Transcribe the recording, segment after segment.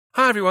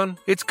Hi everyone,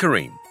 it's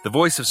Kareem, the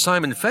voice of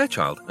Simon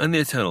Fairchild and the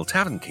Eternal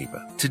Tavern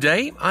Keeper.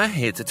 Today, I'm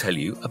here to tell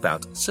you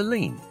about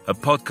Selene, a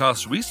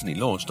podcast recently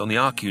launched on the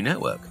RQ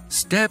network.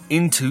 Step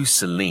into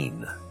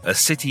Selene, a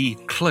city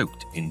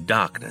cloaked in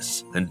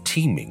darkness and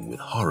teeming with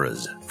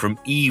horrors. From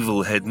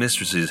evil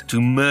headmistresses to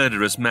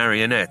murderous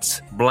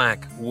marionettes,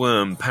 black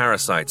worm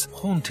parasites,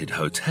 haunted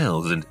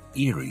hotels and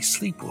eerie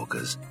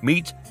sleepwalkers.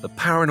 Meet the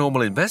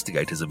paranormal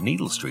investigators of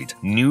Needle Street,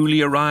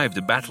 newly arrived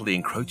to battle the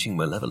encroaching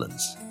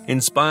malevolence.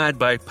 Inspired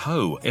by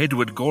Poe,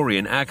 Edward Gorey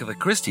and Agatha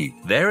Christie,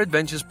 their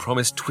adventures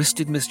promise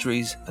twisted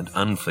mysteries and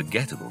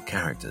unforgettable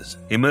characters.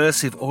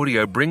 Immersive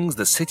audio brings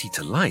the city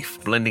to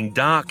life, blending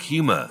dark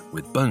humor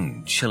with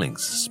bone-chilling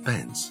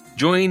suspense.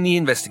 Join the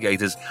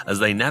investigators as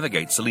they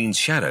navigate Selene's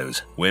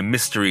shadows, where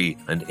mystery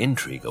and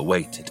intrigue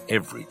await at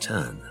every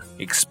turn.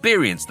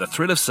 Experience the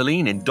thrill of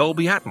Selene in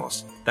Dolby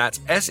Atmos.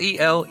 That's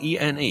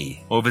SELENE.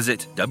 Or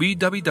visit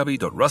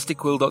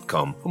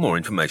www.rustyquill.com for more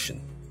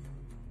information.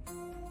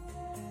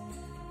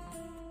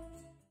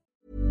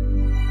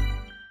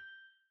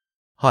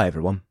 Hi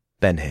everyone,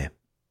 Ben here.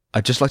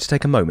 I'd just like to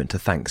take a moment to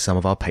thank some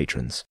of our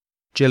patrons.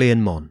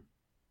 Gillian Mon,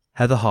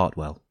 Heather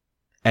Hartwell,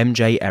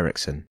 MJ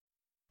Erickson,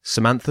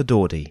 Samantha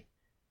Dawdy,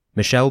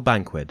 Michelle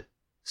Banquid,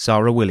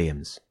 Sarah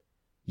Williams,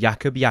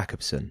 Jakob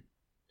Jakobsen,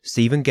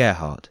 Stephen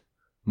Gerhardt,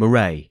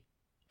 Murray,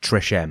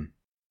 Trish M.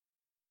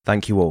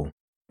 Thank you all.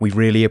 We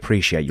really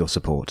appreciate your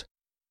support.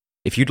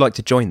 If you'd like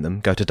to join them,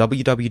 go to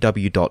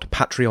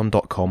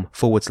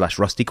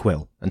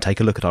www.patreon.com/rustyquill and take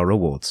a look at our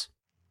rewards.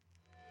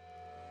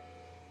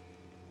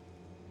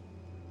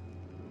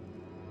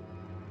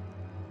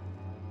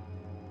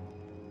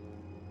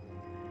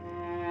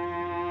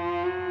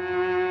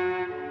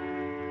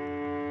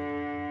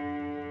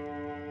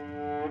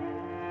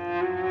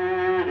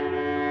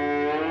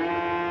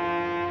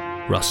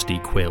 Rusty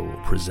Quill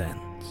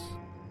presents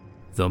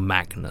The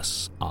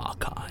Magnus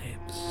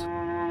Archives.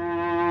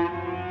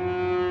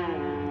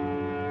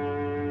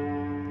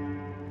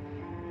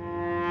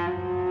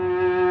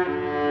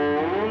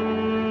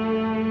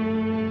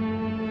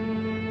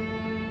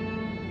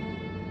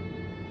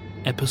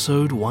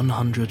 Episode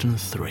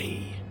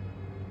 103,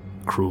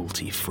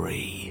 Cruelty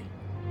Free.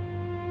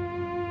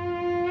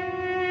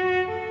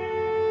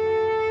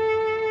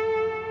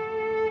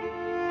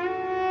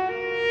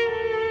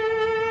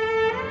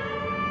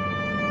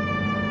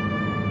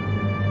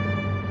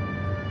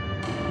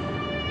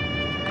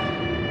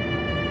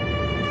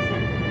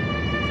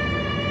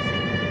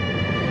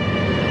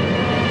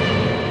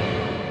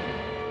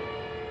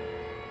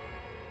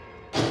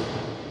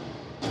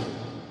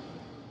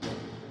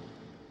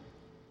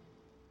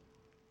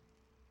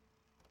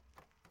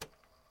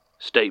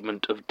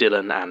 Statement of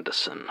Dylan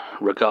Anderson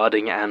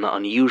regarding an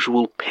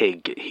unusual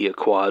pig he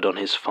acquired on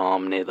his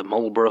farm near the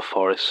Marlborough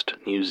Forest,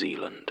 New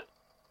Zealand.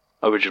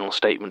 Original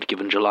statement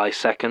given July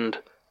 2nd,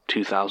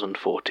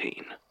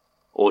 2014.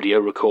 Audio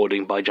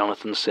recording by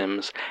Jonathan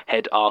Sims,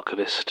 head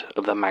archivist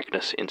of the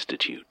Magnus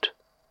Institute,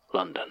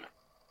 London.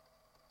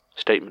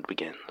 Statement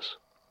begins.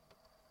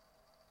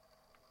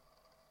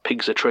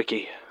 Pigs are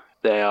tricky.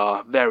 They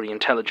are very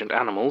intelligent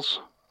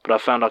animals, but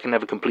I've found I can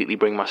never completely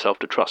bring myself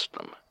to trust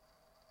them.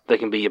 They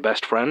can be your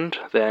best friend,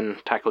 then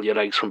tackle your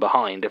legs from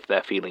behind if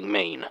they're feeling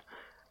mean.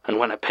 And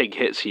when a pig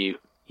hits you,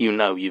 you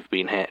know you've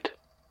been hit.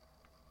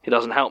 It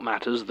doesn't help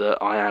matters that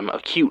I am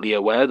acutely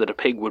aware that a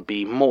pig would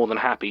be more than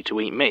happy to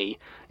eat me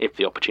if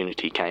the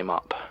opportunity came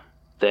up.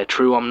 They're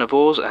true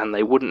omnivores, and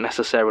they wouldn't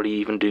necessarily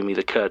even do me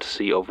the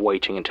courtesy of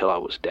waiting until I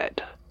was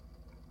dead.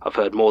 I've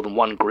heard more than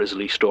one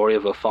grisly story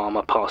of a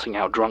farmer passing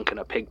out drunk in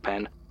a pig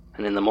pen,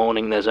 and in the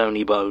morning there's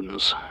only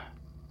bones.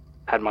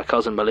 Had my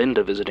cousin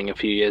Melinda visiting a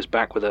few years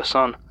back with her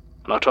son,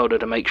 and I told her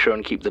to make sure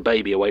and keep the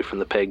baby away from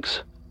the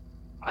pigs.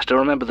 I still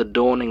remember the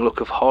dawning look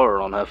of horror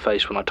on her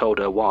face when I told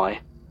her why,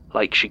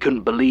 like she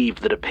couldn't believe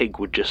that a pig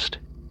would just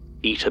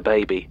eat a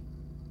baby.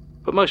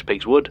 But most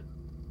pigs would.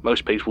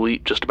 Most pigs will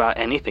eat just about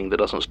anything that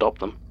doesn't stop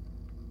them.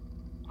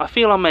 I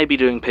feel I may be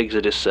doing pigs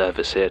a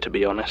disservice here, to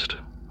be honest.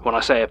 When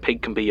I say a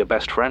pig can be your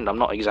best friend, I'm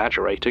not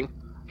exaggerating.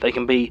 They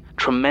can be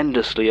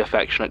tremendously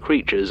affectionate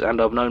creatures, and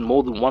I've known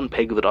more than one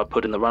pig that I've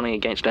put in the running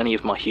against any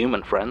of my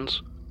human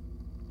friends.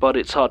 But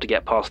it's hard to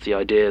get past the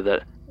idea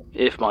that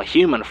if my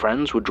human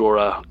friends would draw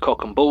a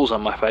cock and balls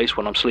on my face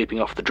when I'm sleeping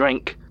off the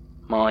drink,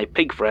 my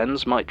pig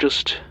friends might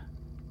just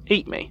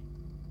eat me.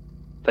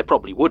 They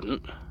probably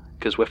wouldn't,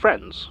 because we're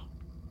friends.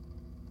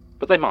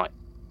 But they might.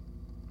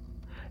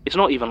 It's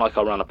not even like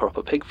I run a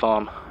proper pig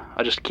farm.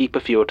 I just keep a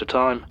few at a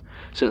time,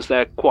 since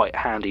they're quite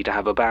handy to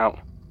have about.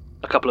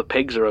 A couple of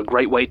pigs are a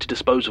great way to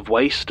dispose of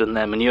waste, and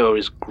their manure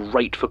is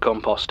great for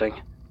composting.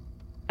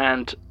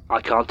 And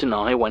I can't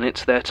deny when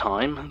it's their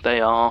time,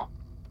 they are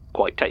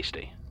quite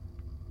tasty.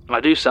 I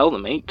do sell the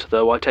meat,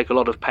 though I take a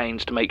lot of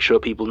pains to make sure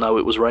people know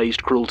it was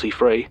raised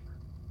cruelty-free.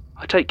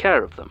 I take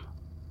care of them.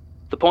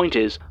 The point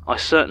is, I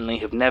certainly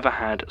have never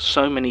had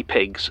so many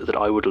pigs that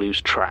I would lose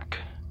track.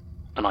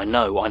 And I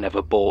know I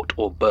never bought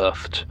or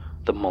birthed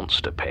the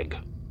monster pig.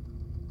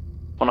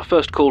 When I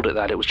first called it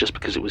that, it was just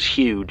because it was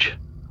huge.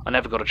 I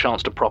never got a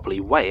chance to properly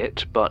weigh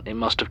it, but it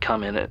must have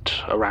come in at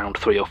around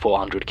 300 or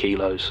 400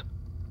 kilos.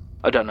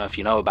 I don't know if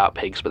you know about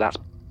pigs, but that's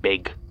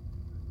big.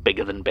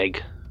 Bigger than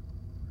big.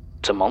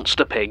 It's a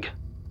monster pig.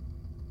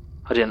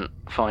 I didn't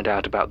find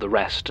out about the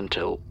rest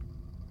until...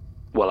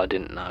 well, I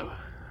didn't know.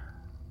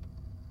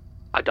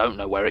 I don't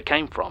know where it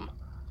came from.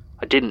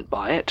 I didn't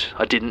buy it,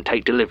 I didn't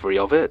take delivery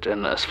of it,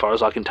 and as far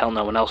as I can tell,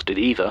 no one else did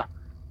either.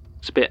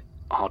 It's a bit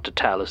hard to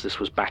tell as this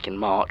was back in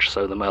March,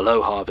 so the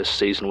Merlot harvest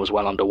season was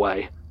well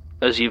underway.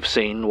 As you've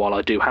seen, while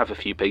I do have a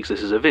few pigs,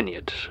 this is a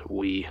vineyard.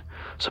 We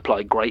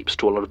supply grapes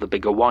to a lot of the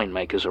bigger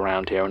winemakers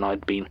around here, and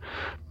I'd been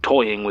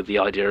toying with the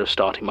idea of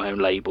starting my own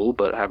label,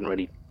 but haven't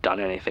really done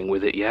anything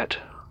with it yet.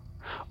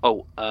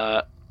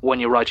 When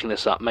you're writing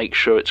this up, make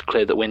sure it's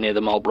clear that we're near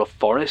the Marlborough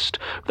Forest.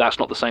 That's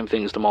not the same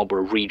thing as the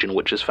Marlborough region,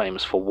 which is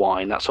famous for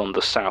wine. That's on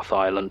the South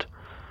Island.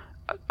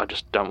 I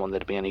just don't want there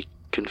to be any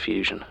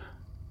confusion.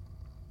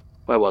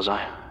 Where was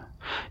I?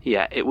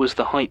 Yeah, it was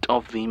the height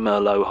of the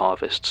Merlot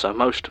harvest, so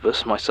most of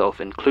us,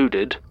 myself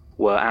included,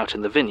 were out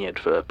in the vineyard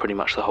for pretty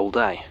much the whole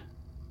day.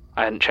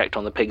 I hadn't checked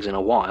on the pigs in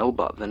a while,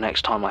 but the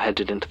next time I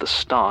headed into the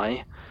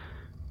sty,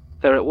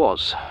 there it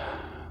was,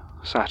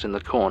 sat in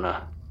the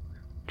corner,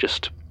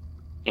 just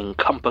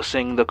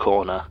encompassing the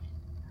corner,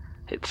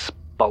 its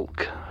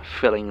bulk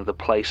filling the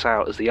place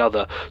out as the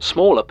other,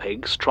 smaller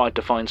pigs tried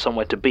to find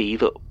somewhere to be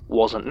that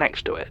wasn't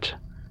next to it.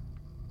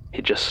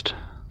 It just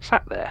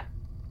sat there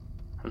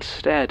and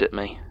stared at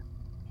me.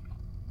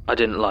 I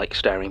didn't like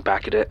staring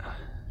back at it.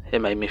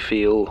 It made me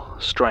feel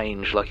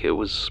strange, like it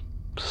was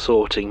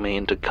sorting me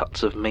into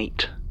cuts of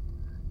meat.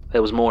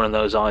 There was more in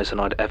those eyes than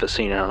I'd ever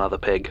seen in another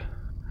pig,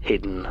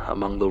 hidden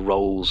among the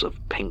rolls of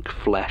pink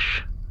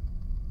flesh.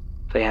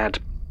 They had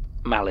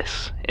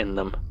malice in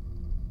them.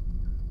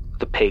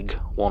 The pig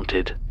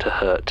wanted to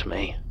hurt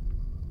me.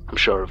 I'm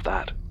sure of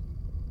that.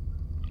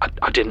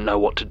 I didn't know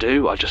what to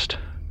do. I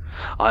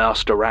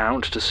asked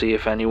around to see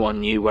if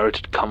anyone knew where it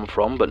had come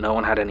from, but no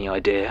one had any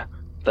idea.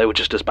 They were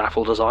just as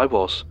baffled as I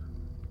was,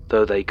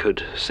 though they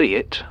could see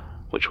it,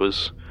 which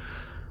was,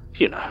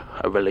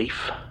 a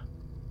relief.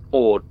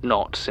 Or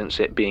not, since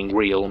it being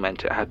real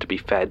meant it had to be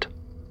fed.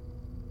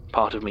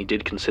 Part of me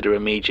did consider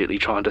immediately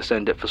trying to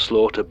send it for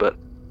slaughter, but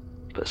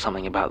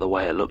something about the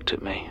way it looked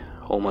at me,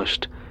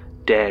 almost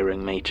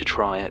daring me to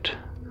try it,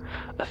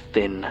 a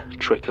thin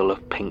trickle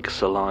of pink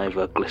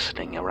saliva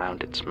glistening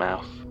around its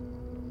mouth.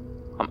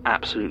 I'm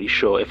absolutely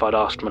sure if I'd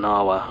asked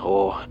Manawa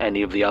or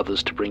any of the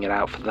others to bring it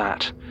out for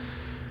that,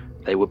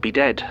 they would be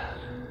dead.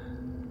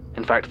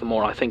 In fact, the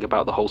more I think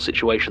about the whole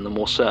situation, the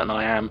more certain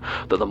I am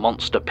that the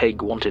monster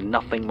pig wanted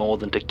nothing more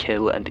than to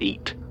kill and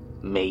eat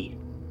me.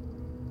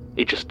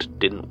 It just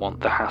didn't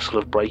want the hassle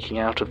of breaking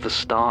out of the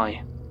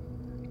sty,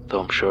 though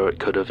I'm sure it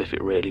could have if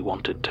it really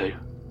wanted to.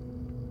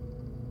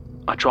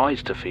 I tried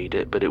to feed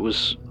it, but it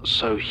was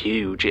so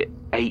huge, it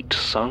ate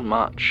so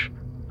much,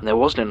 and there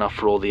wasn't enough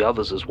for all the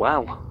others as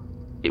well.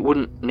 It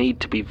wouldn't need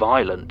to be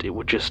violent, it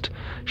would just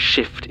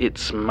shift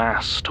its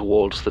mass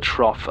towards the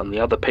trough and the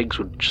other pigs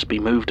would just be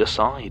moved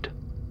aside.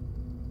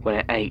 When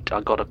it ate,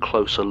 I got a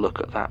closer look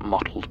at that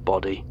mottled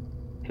body.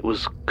 It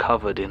was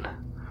covered in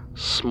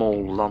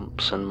small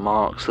lumps and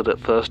marks that at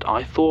first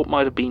I thought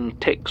might have been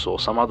ticks or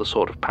some other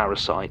sort of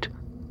parasite,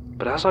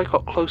 but as I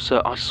got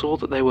closer I saw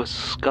that they were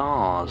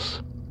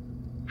scars.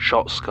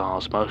 Shot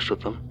scars, most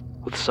of them,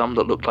 with some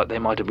that looked like they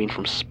might have been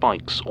from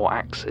spikes or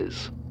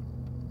axes.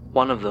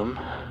 One of them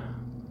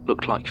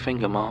looked like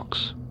finger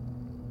marks.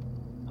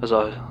 As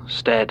I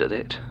stared at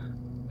it,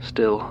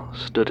 still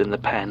stood in the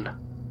pen,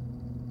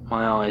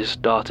 my eyes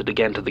darted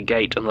again to the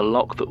gate and the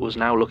lock that was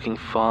now looking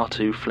far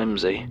too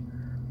flimsy.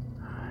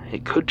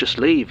 It could just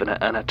leave and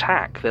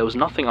attack. There was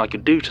nothing I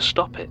could do to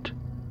stop it.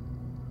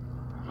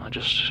 I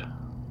just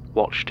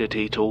watched it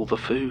eat all the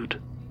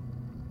food.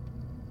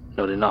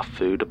 Not enough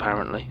food,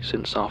 apparently,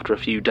 since after a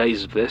few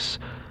days of this,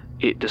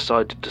 it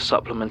decided to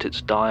supplement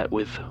its diet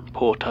with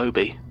poor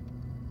Toby.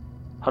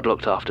 I'd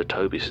looked after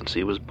Toby since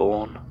he was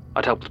born.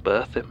 I'd helped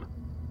birth him.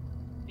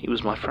 He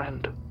was my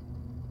friend.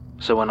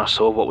 So when I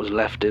saw what was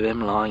left of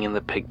him lying in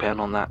the pig pen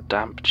on that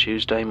damp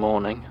Tuesday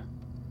morning,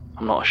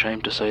 I'm not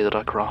ashamed to say that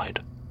I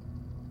cried.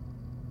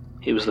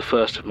 He was the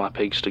first of my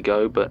pigs to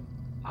go, but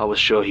I was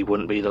sure he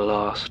wouldn't be the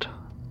last.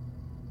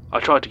 I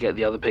tried to get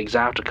the other pigs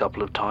out a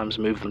couple of times,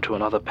 move them to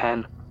another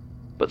pen,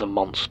 but the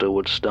monster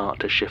would start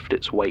to shift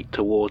its weight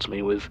towards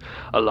me with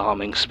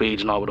alarming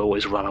speed, and I would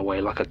always run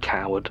away like a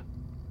coward.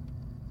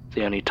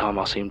 The only time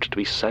I seemed to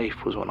be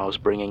safe was when I was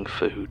bringing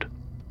food.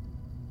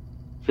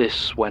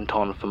 This went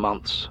on for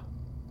months.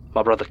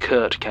 My brother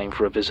Kurt came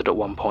for a visit at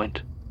one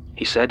point.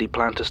 He said he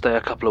planned to stay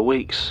a couple of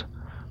weeks,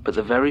 but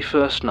the very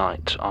first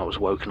night I was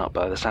woken up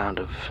by the sound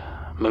of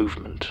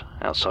movement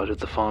outside of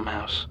the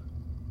farmhouse.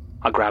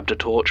 I grabbed a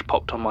torch,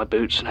 popped on my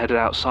boots, and headed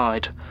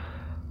outside.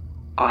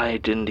 I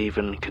didn't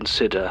even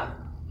consider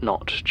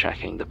not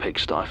checking the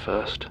pigsty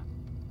first.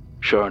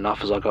 Sure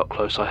enough, as I got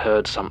close I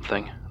heard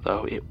something,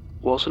 though it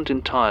wasn't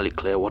entirely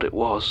clear what it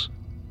was.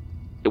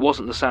 It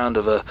wasn't the sound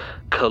of a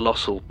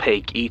colossal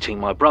pig eating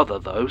my brother,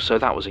 though, so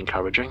that was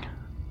encouraging.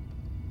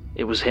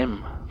 It was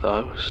him,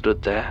 though,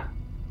 stood there,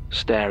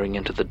 staring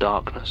into the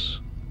darkness.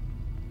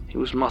 He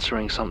was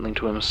muttering something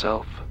to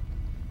himself.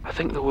 I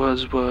think the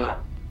words were,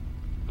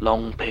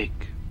 "Long pig,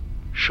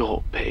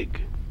 short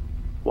pig,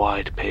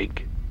 wide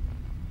pig,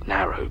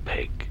 narrow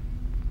pig."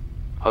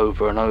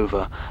 Over and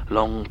over,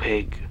 long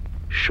pig,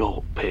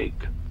 short pig,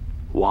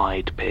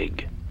 wide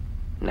pig,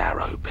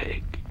 narrow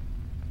pig.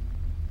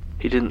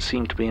 He didn't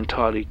seem to be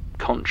entirely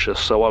conscious,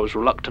 so I was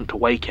reluctant to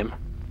wake him.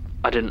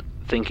 I didn't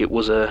think it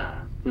was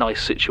a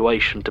nice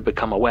situation to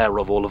become aware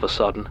of all of a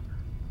sudden.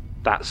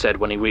 That said,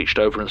 when he reached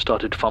over and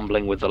started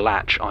fumbling with the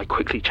latch, I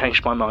quickly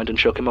changed my mind and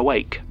shook him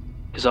awake.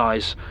 His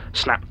eyes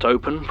snapped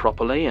open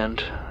properly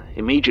and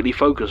immediately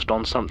focused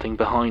on something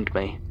behind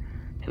me,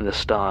 in the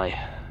sty.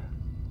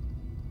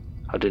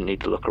 I didn't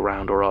need to look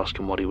around or ask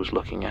him what he was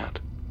looking at.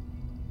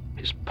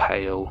 His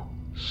pale,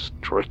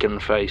 stricken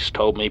face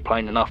told me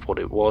plain enough what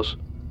it was.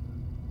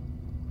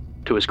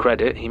 To his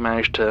credit, he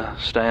managed to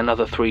stay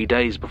another 3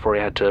 days before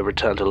he had to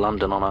return to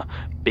London on a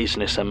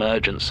business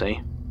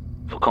emergency.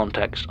 For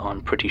context,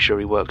 I'm pretty sure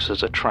he works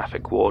as a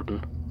traffic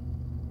warden.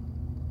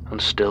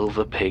 And still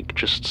the pig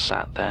just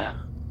sat there,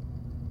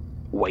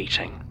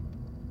 waiting.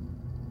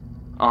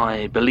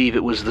 I believe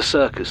it was the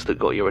circus that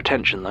got your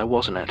attention though,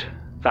 wasn't it?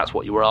 That's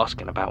what you were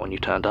asking about when you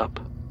turned up.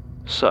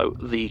 So,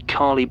 the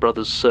Carley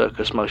Brothers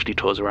Circus mostly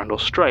tours around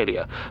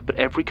Australia, but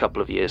every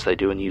couple of years they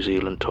do a New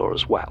Zealand tour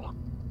as well.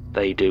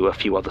 They do a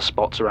few other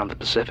spots around the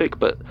Pacific,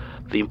 but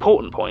the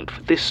important point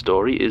for this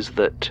story is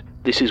that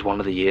this is one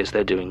of the years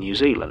they're doing New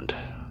Zealand.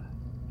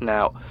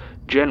 Now,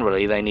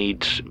 generally they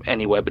need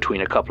anywhere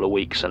between a couple of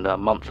weeks and a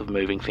month of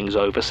moving things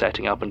over,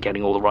 setting up and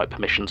getting all the right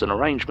permissions and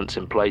arrangements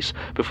in place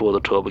before the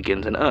tour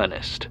begins in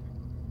earnest.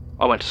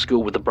 I went to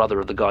school with the brother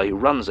of the guy who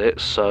runs it,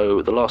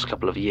 so the last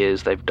couple of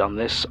years they've done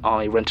this,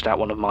 I rented out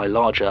one of my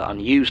larger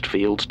unused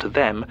fields to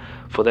them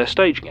for their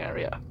staging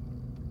area.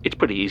 It's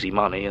pretty easy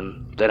money,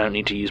 and they don't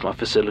need to use my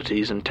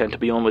facilities and tend to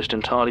be almost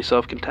entirely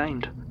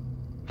self-contained.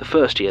 The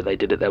first year they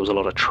did it, there was a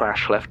lot of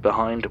trash left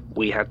behind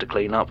we had to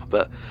clean up,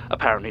 but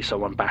apparently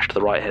someone bashed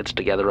the right heads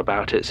together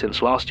about it,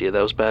 since last year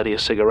there was barely a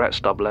cigarette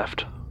stub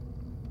left.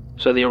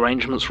 So the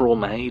arrangements were all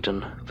made,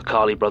 and the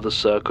Carley Brothers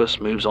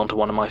Circus moves on to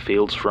one of my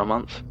fields for a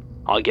month.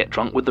 I get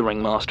drunk with the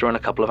ringmaster and a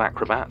couple of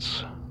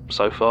acrobats.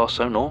 So far,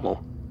 so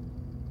normal.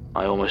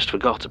 I almost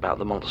forgot about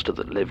the monster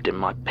that lived in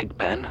my pig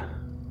pen.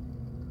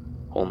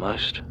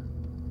 Almost.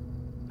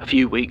 A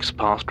few weeks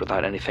passed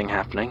without anything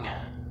happening,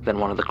 then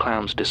one of the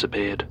clowns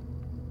disappeared.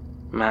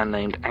 A man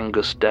named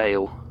Angus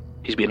Dale.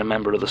 He's been a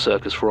member of the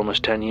circus for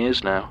almost 10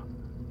 years now.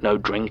 No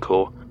drink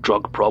or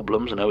drug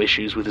problems, no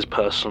issues with his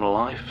personal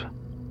life.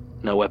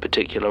 Nowhere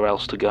particular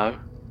else to go.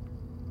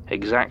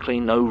 Exactly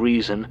no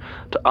reason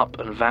to up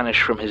and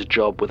vanish from his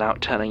job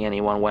without telling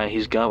anyone where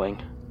he's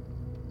going.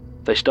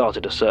 They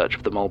started a search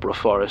of the Marlborough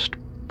Forest.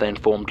 They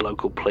informed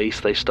local police.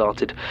 They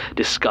started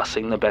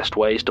discussing the best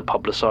ways to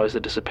publicise the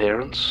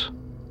disappearance.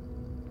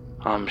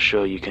 I'm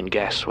sure you can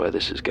guess where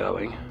this is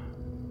going.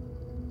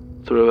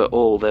 Through it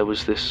all, there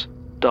was this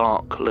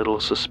dark little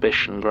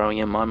suspicion growing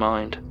in my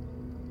mind.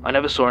 I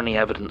never saw any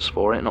evidence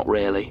for it, not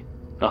really.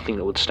 Nothing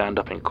that would stand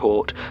up in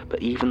court,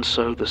 but even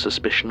so the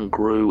suspicion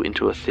grew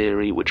into a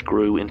theory which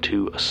grew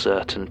into a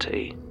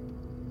certainty.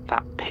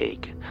 That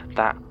pig,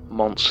 that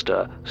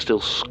monster, still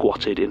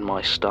squatted in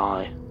my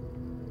sty.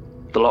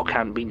 The lock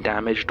hadn't been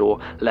damaged or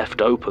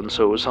left open,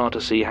 so it was hard to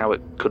see how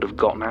it could have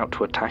gotten out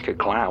to attack a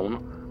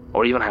clown,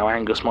 or even how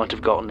Angus might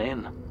have gotten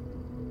in.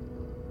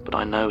 But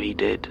I know he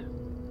did.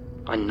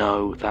 I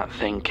know that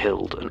thing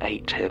killed and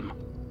ate him.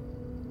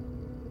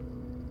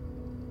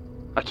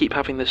 I keep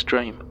having this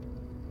dream.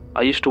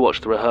 I used to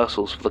watch the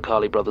rehearsals for the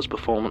Carley Brothers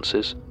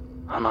performances,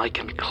 and I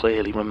can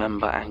clearly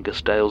remember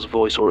Angus Dale's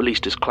voice, or at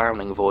least his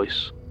clowning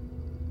voice.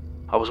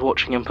 I was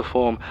watching him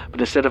perform, but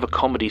instead of a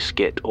comedy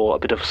skit or a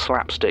bit of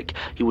slapstick,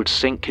 he would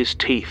sink his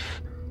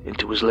teeth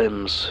into his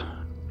limbs,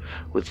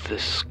 with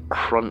this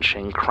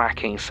crunching,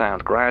 cracking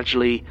sound,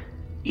 gradually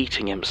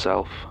eating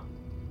himself.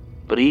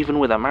 But even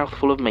with a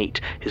mouthful of meat,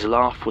 his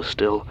laugh was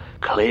still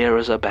clear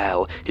as a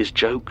bell, his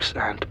jokes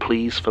and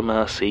pleas for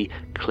mercy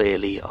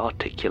clearly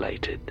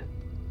articulated.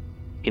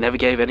 He never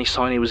gave any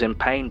sign he was in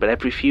pain, but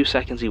every few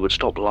seconds he would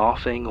stop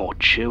laughing or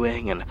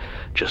chewing and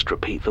just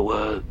repeat the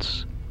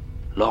words,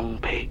 "Long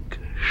pig,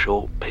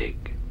 short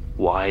pig,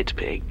 wide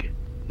pig,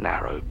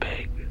 narrow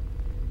pig,"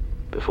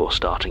 before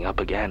starting up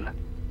again.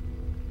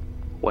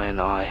 When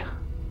I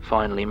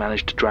finally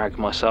managed to drag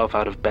myself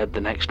out of bed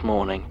the next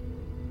morning,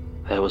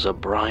 there was a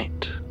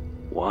bright,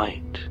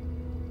 white,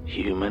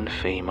 human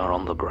femur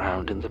on the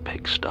ground in the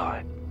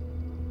pigsty,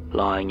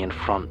 lying in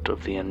front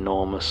of the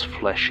enormous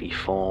fleshy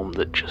form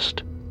that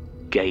just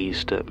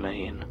gazed at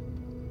me in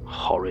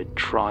horrid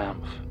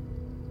triumph.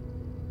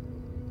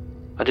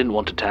 I didn't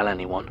want to tell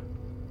anyone.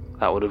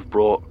 That would have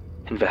brought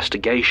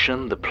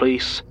investigation, the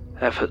police,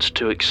 efforts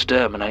to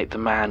exterminate the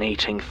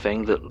man-eating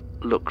thing that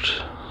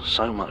looked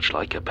so much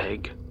like a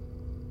pig.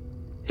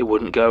 It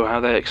wouldn't go how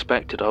they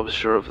expected, I was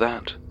sure of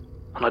that,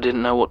 and I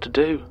didn't know what to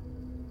do.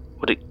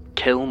 Would it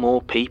kill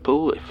more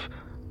people if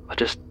I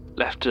just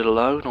left it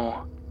alone,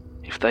 or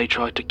if they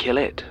tried to kill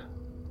it?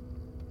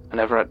 I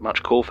never had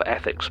much call for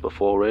ethics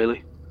before, really.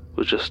 It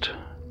was just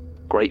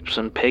grapes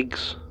and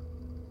pigs.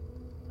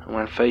 And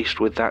when faced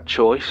with that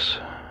choice,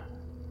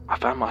 I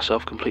found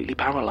myself completely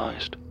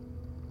paralysed.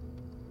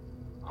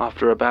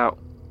 After about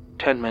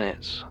 10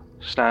 minutes,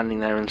 standing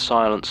there in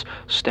silence,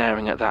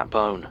 staring at that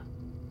bone,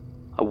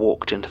 I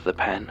walked into the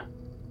pen,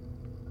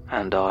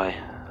 and I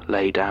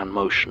lay down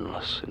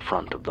motionless in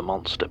front of the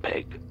monster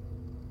pig.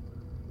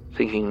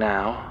 Thinking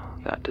now,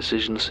 that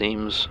decision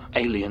seems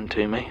alien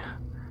to me,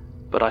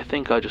 but I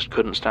think I just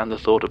couldn't stand the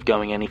thought of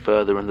going any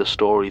further in the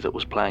story that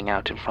was playing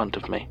out in front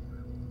of me.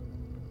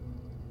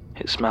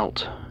 It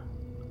smelt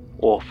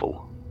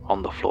awful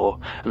on the floor,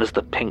 and as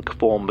the pink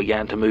form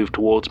began to move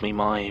towards me,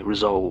 my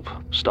resolve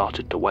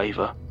started to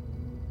waver.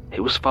 It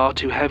was far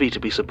too heavy to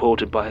be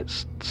supported by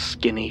its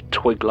skinny,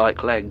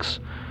 twig-like legs,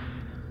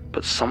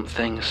 but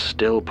something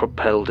still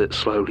propelled it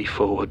slowly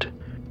forward,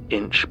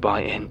 inch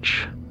by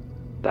inch,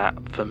 that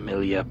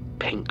familiar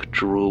pink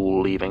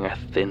drool leaving a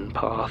thin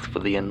path for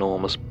the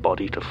enormous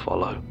body to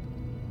follow,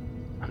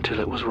 until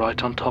it was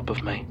right on top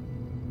of me.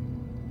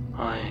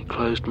 I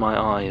closed my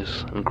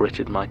eyes and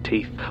gritted my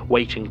teeth,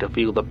 waiting to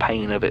feel the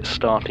pain of it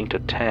starting to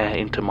tear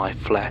into my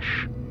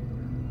flesh.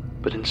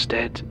 But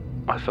instead,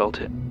 I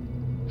felt it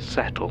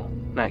settle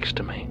next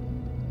to me,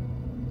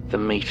 the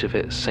meat of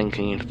it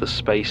sinking into the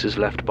spaces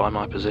left by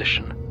my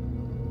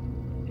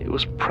position. It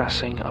was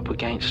pressing up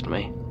against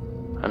me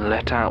and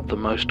let out the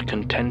most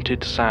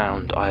contented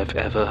sound I have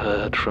ever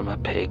heard from a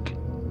pig.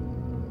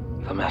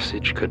 The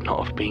message could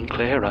not have been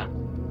clearer.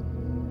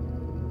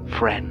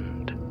 Friend.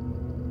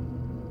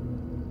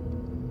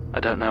 I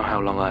don't know how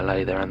long I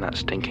lay there in that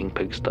stinking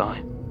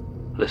pigsty,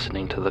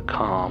 listening to the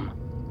calm,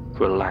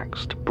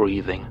 relaxed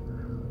breathing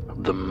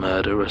of the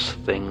murderous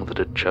thing that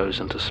had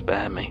chosen to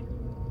spare me.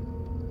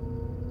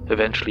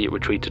 Eventually it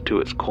retreated to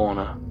its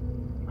corner,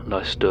 and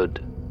I stood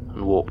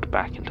and walked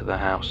back into the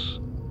house.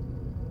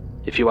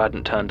 If you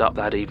hadn't turned up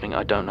that evening,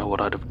 I don't know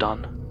what I'd have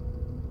done.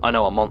 I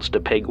know a monster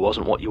pig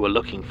wasn't what you were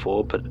looking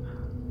for, but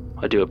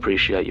I do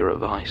appreciate your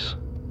advice.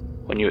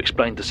 When you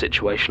explained the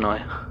situation, I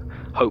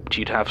hoped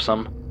you'd have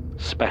some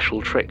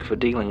special trick for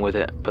dealing with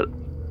it, but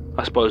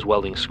I suppose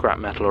welding scrap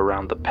metal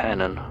around the pen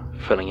and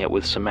filling it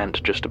with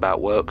cement just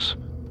about works,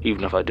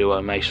 even if I do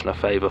owe Mason a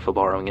favour for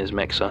borrowing his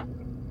mixer.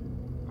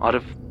 I'd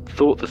have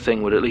thought the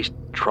thing would at least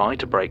try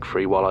to break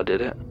free while I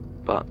did it,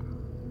 but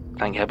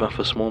thank heaven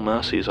for small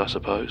mercies, I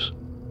suppose.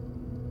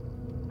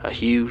 A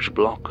huge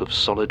block of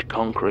solid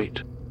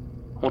concrete.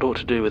 What ought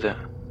to do with it?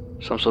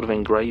 Some sort of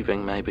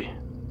engraving, maybe?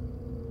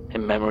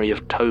 In memory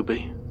of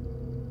Toby?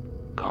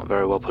 Can't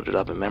very well put it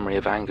up in memory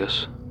of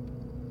Angus.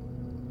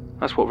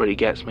 That's what really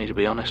gets me, to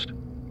be honest.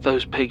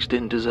 Those pigs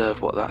didn't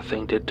deserve what that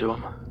thing did to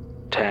them,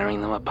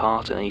 tearing them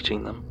apart and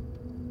eating them.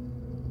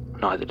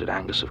 Neither did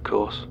Angus, of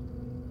course.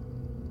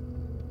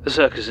 The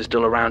circus is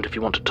still around if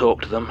you want to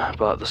talk to them,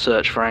 but the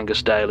search for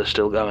Angus Dale is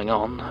still going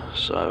on,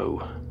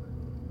 so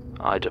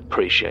I'd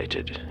appreciate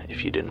it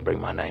if you didn't bring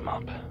my name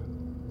up.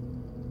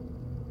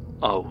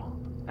 Oh,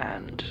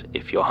 and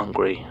if you're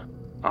hungry,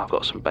 I've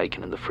got some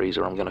bacon in the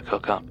freezer I'm going to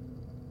cook up.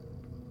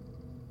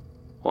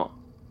 What?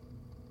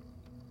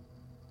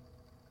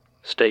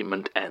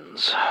 Statement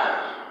ends.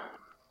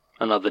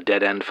 Another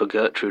dead end for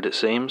Gertrude, it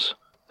seems,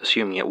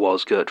 assuming it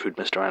was Gertrude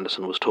Mr.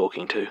 Anderson was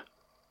talking to.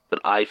 But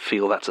I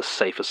feel that's a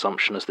safe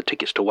assumption, as the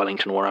tickets to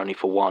Wellington were only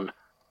for one.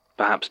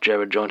 Perhaps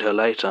Jared joined her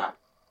later.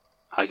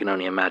 I can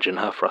only imagine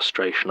her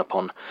frustration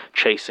upon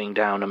chasing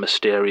down a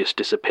mysterious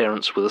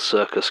disappearance with a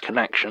circus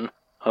connection,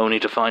 only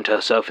to find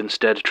herself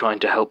instead trying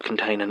to help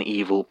contain an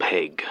evil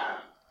pig.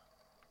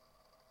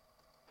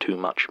 Too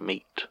much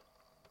meat.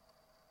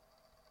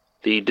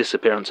 The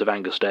disappearance of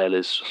Angus Dale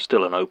is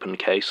still an open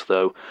case,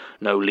 though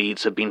no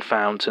leads have been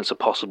found since a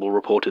possible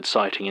reported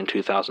sighting in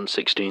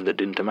 2016 that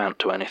didn't amount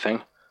to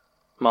anything.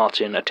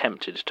 Martin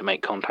attempted to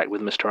make contact with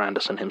Mr.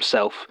 Anderson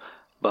himself,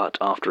 but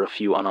after a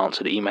few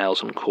unanswered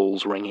emails and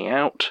calls ringing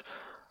out,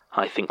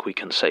 I think we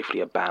can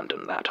safely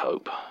abandon that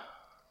hope.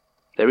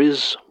 There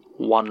is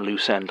one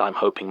loose end I'm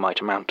hoping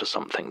might amount to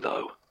something,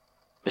 though.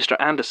 Mr.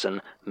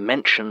 Anderson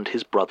mentioned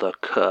his brother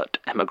Kurt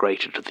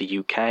emigrated to the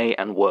UK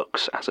and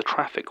works as a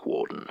traffic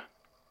warden,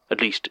 at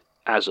least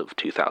as of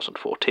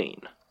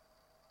 2014.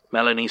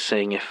 Melanie's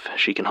seeing if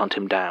she can hunt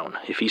him down.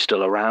 If he's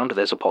still around,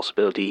 there's a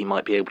possibility he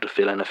might be able to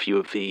fill in a few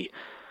of the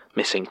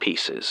missing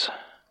pieces.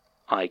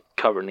 I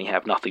currently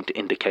have nothing to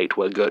indicate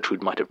where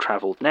Gertrude might have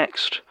travelled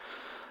next,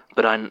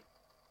 but I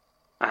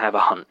have a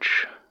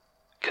hunch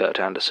Kurt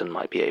Anderson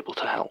might be able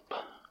to help.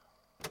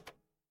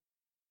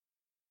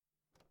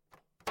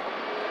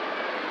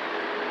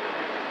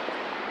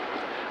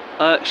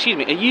 Excuse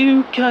me, are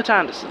you Kurt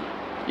Anderson?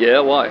 Yeah,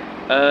 why?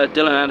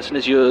 Dylan Anderson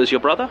is your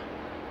brother?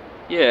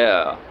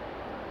 Yeah.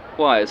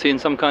 Why, is he in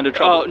some kind of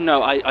trouble? Oh,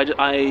 no,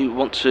 I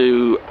want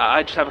to...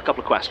 I just have a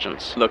couple of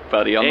questions. Look,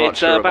 buddy, I'm not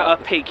sure about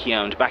a pig he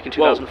owned back in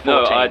 2014.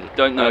 Well, no, I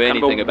don't know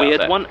anything about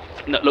weird that. One.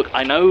 No, look,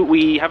 I know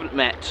we haven't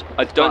met...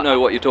 I don't know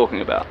what you're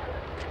talking about.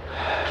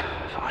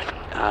 Fine.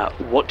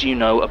 What do you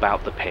know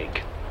about the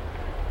pig?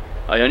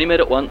 I only met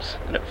it once,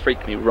 and it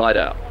freaked me right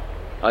out.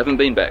 I haven't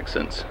been back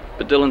since,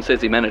 but Dylan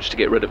says he managed to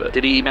get rid of it.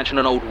 Did he mention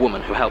an old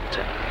woman who helped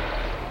him?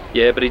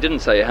 Yeah, but he didn't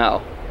say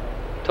how.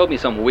 Told me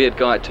some weird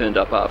guy turned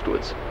up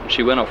afterwards, and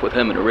she went off with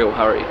him in a real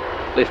hurry.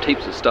 Left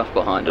heaps of stuff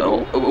behind and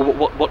all.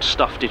 What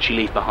stuff did she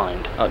leave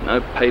behind? I don't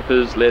know,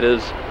 papers,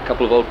 letters, a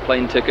couple of old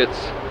plane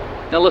tickets.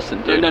 Now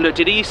listen, dude. No,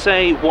 did he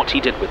say what he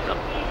did with them?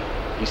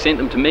 He sent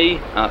them to me,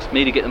 asked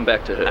me to get them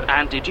back to her.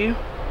 And did you?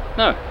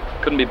 No,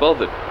 couldn't be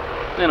bothered.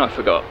 Then I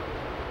forgot.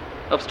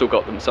 I've still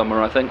got them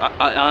somewhere, I think.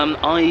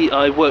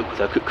 I work with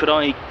her. Could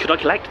I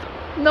collect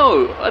them?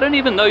 No, I don't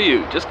even know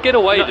you. Just get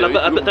away, dude.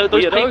 But those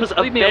Weirdo. papers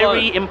are Leave me very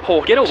alone.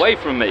 important. Get away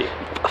from me.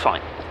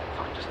 Fine.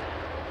 Just...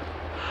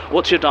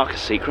 What's your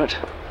darkest secret?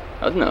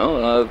 I don't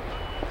know.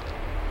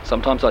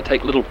 Sometimes I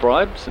take little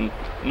bribes and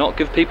not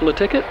give people a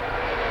ticket.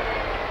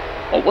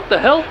 Oh, what the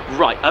hell?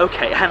 Right,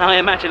 okay, and I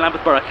imagine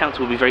Lambeth Borough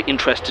Council will be very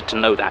interested to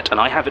know that, and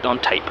I have it on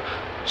tape.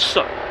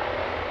 So,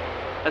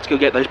 let's go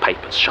get those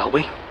papers, shall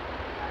we?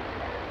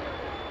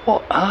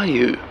 What are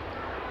you?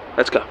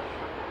 Let's go.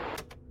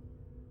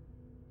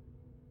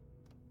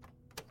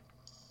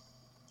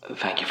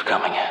 Thank you for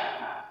coming.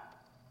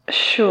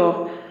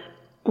 Sure.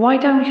 Why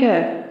down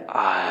here?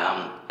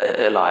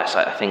 Elias,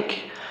 I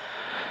think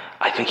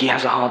he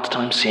has a hard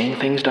time seeing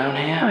things down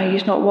here. Oh,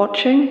 he's not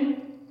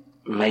watching?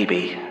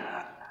 Maybe.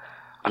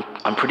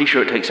 I'm pretty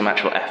sure it takes some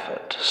actual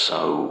effort,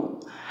 so...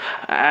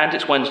 And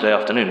it's Wednesday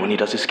afternoon when he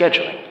does his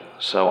scheduling,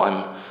 so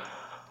I'm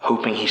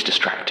hoping he's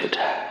distracted.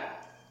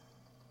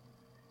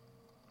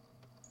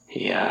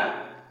 He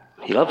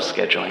loves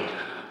scheduling.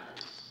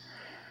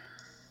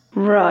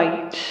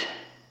 Right.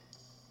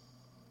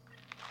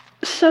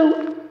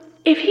 So,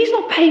 if he's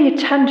not paying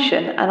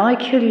attention and I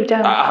kill you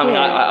down here...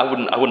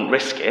 I wouldn't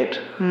risk it.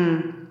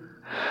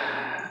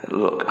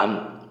 Look,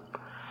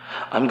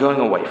 I'm going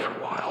away for a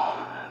while.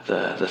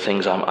 The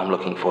things I'm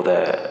looking for,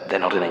 they're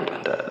not in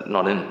England,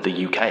 not in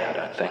the UK, I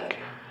don't think.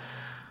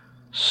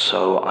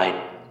 So I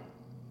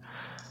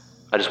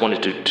just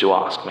wanted to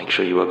ask, make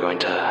sure you were going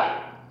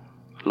to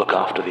look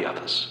after the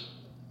others.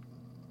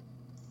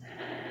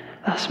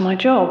 That's my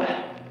job.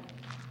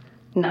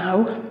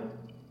 Now.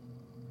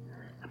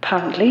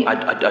 Apparently.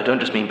 I don't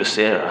just mean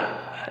Basira.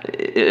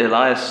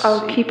 Elias...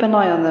 I'll keep an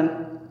eye on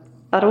them.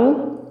 That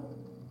all?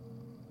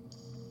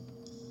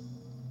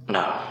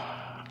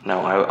 No,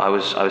 I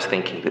was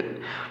thinking that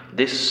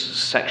this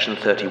Section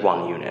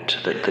 31 unit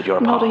that you're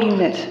a part of... Not a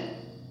unit.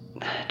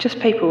 Just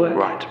paperwork.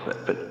 Right,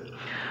 but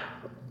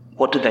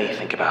what do they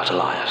think about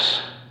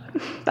Elias?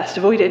 Best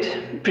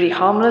avoided. Pretty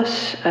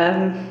harmless.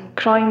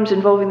 Crimes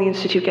involving the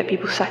Institute get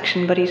people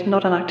sectioned, but he's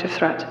not an active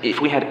threat. If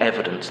we had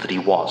evidence that he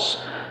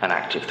was an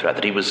active threat,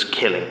 that he was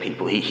killing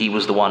people, he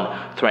was the one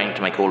threatening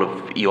to make all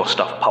of your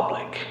stuff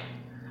public,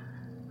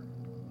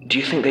 do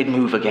you think they'd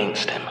move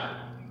against him?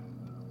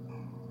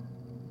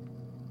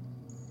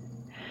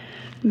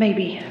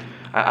 Maybe.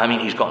 I mean,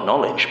 he's got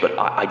knowledge, but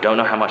I don't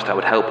know how much that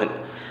would help in...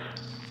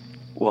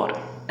 What?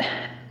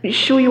 You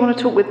sure you want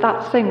to talk with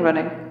that thing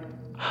running?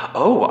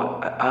 Oh,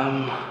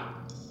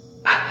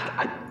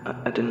 I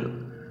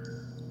didn't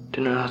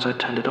realize I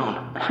turned it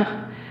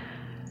on.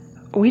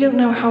 We don't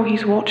know how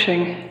he's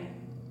watching.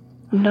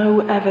 No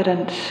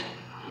evidence.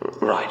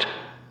 Right.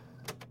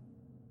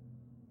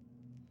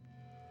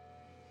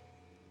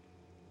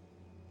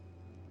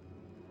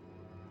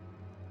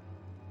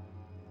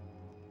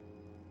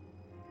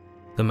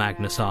 The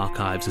Magnus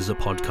Archives is a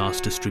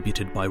podcast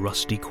distributed by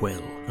Rusty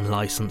Quill and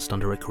licensed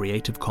under a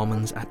Creative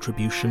Commons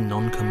Attribution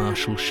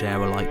Non-Commercial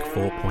Share-alike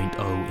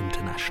 4.0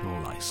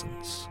 International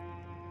License.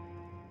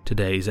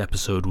 Today's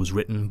episode was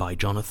written by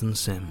Jonathan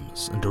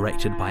Sims and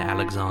directed by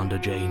Alexander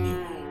J.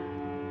 Newell.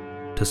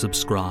 To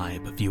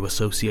subscribe, view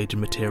associated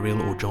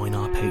material or join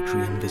our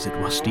Patreon, visit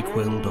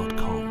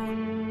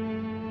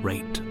rustyquill.com.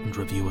 Rate and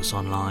review us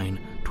online,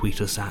 tweet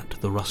us at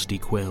The Rusty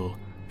Quill,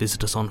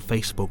 visit us on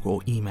Facebook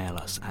or email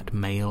us at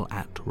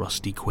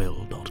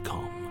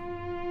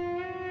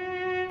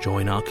mail@rustyquill.com.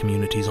 Join our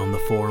communities on the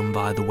forum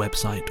via the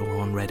website or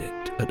on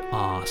Reddit at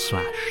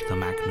r/The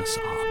Magnus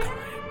Archives.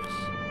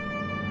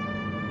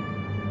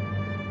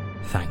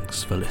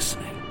 Thanks for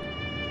listening.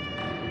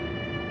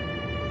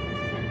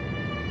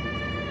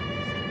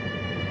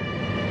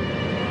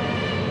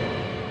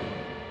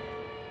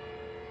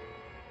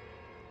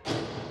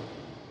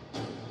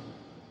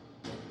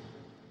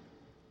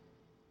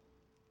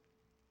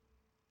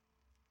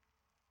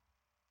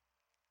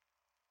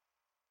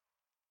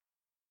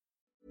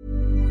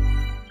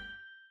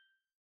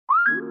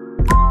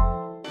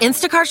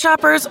 Instacart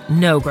shoppers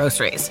know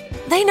groceries.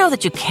 They know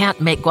that you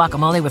can't make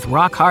guacamole with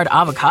rock-hard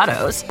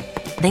avocados.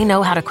 They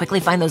know how to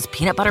quickly find those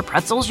peanut butter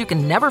pretzels you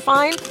can never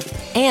find.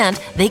 And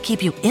they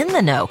keep you in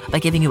the know by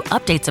giving you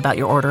updates about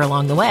your order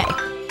along the way.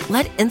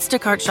 Let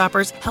Instacart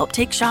shoppers help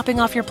take shopping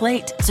off your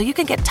plate so you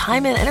can get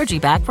time and energy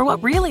back for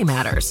what really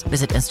matters.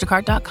 Visit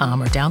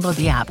instacart.com or download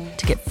the app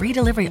to get free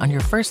delivery on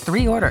your first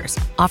 3 orders.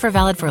 Offer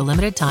valid for a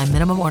limited time.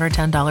 Minimum order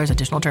 $10.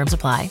 Additional terms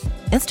apply.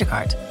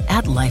 Instacart.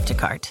 Add life to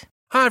cart.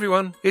 Hi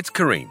everyone, it's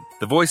Kareem.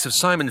 the voice of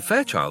Simon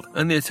Fairchild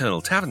and the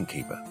Eternal Tavern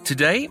Keeper.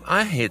 Today,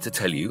 I'm here to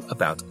tell you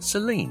about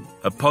Selene,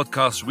 a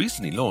podcast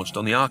recently launched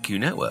on the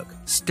RQ network.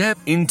 Step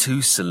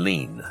into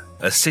Selene,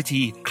 a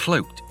city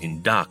cloaked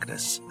in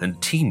darkness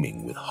and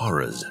teeming with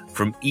horrors.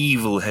 From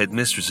evil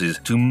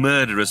headmistresses to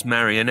murderous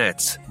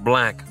marionettes,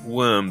 black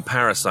worm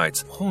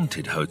parasites,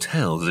 haunted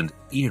hotels, and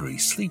eerie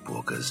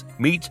sleepwalkers.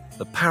 Meet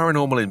the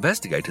paranormal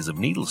investigators of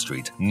Needle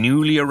Street,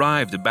 newly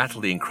arrived to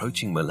battle the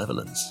encroaching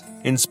malevolence.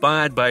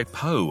 Inspired by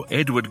Poe,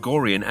 Edward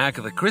Gorey, and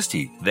Agatha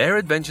Christie, their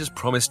adventures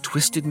promise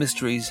twisted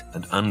mysteries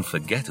and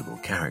unforgettable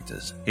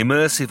characters.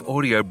 Immersive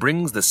audio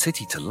brings the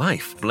city to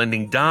life,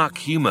 blending dark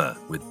humor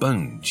with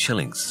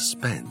bone-chilling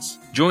suspense.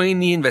 Join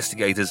the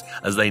investigators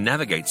as they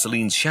navigate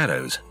Selene's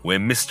shadows, where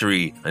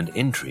mystery and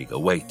intrigue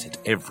await at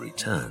every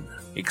turn.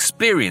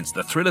 Experience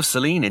the thrill of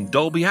Selene in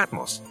Dolby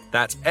Atmos.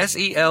 That's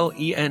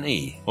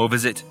SELENE. Or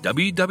visit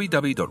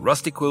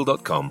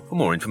www.rustyquill.com for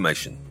more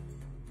information.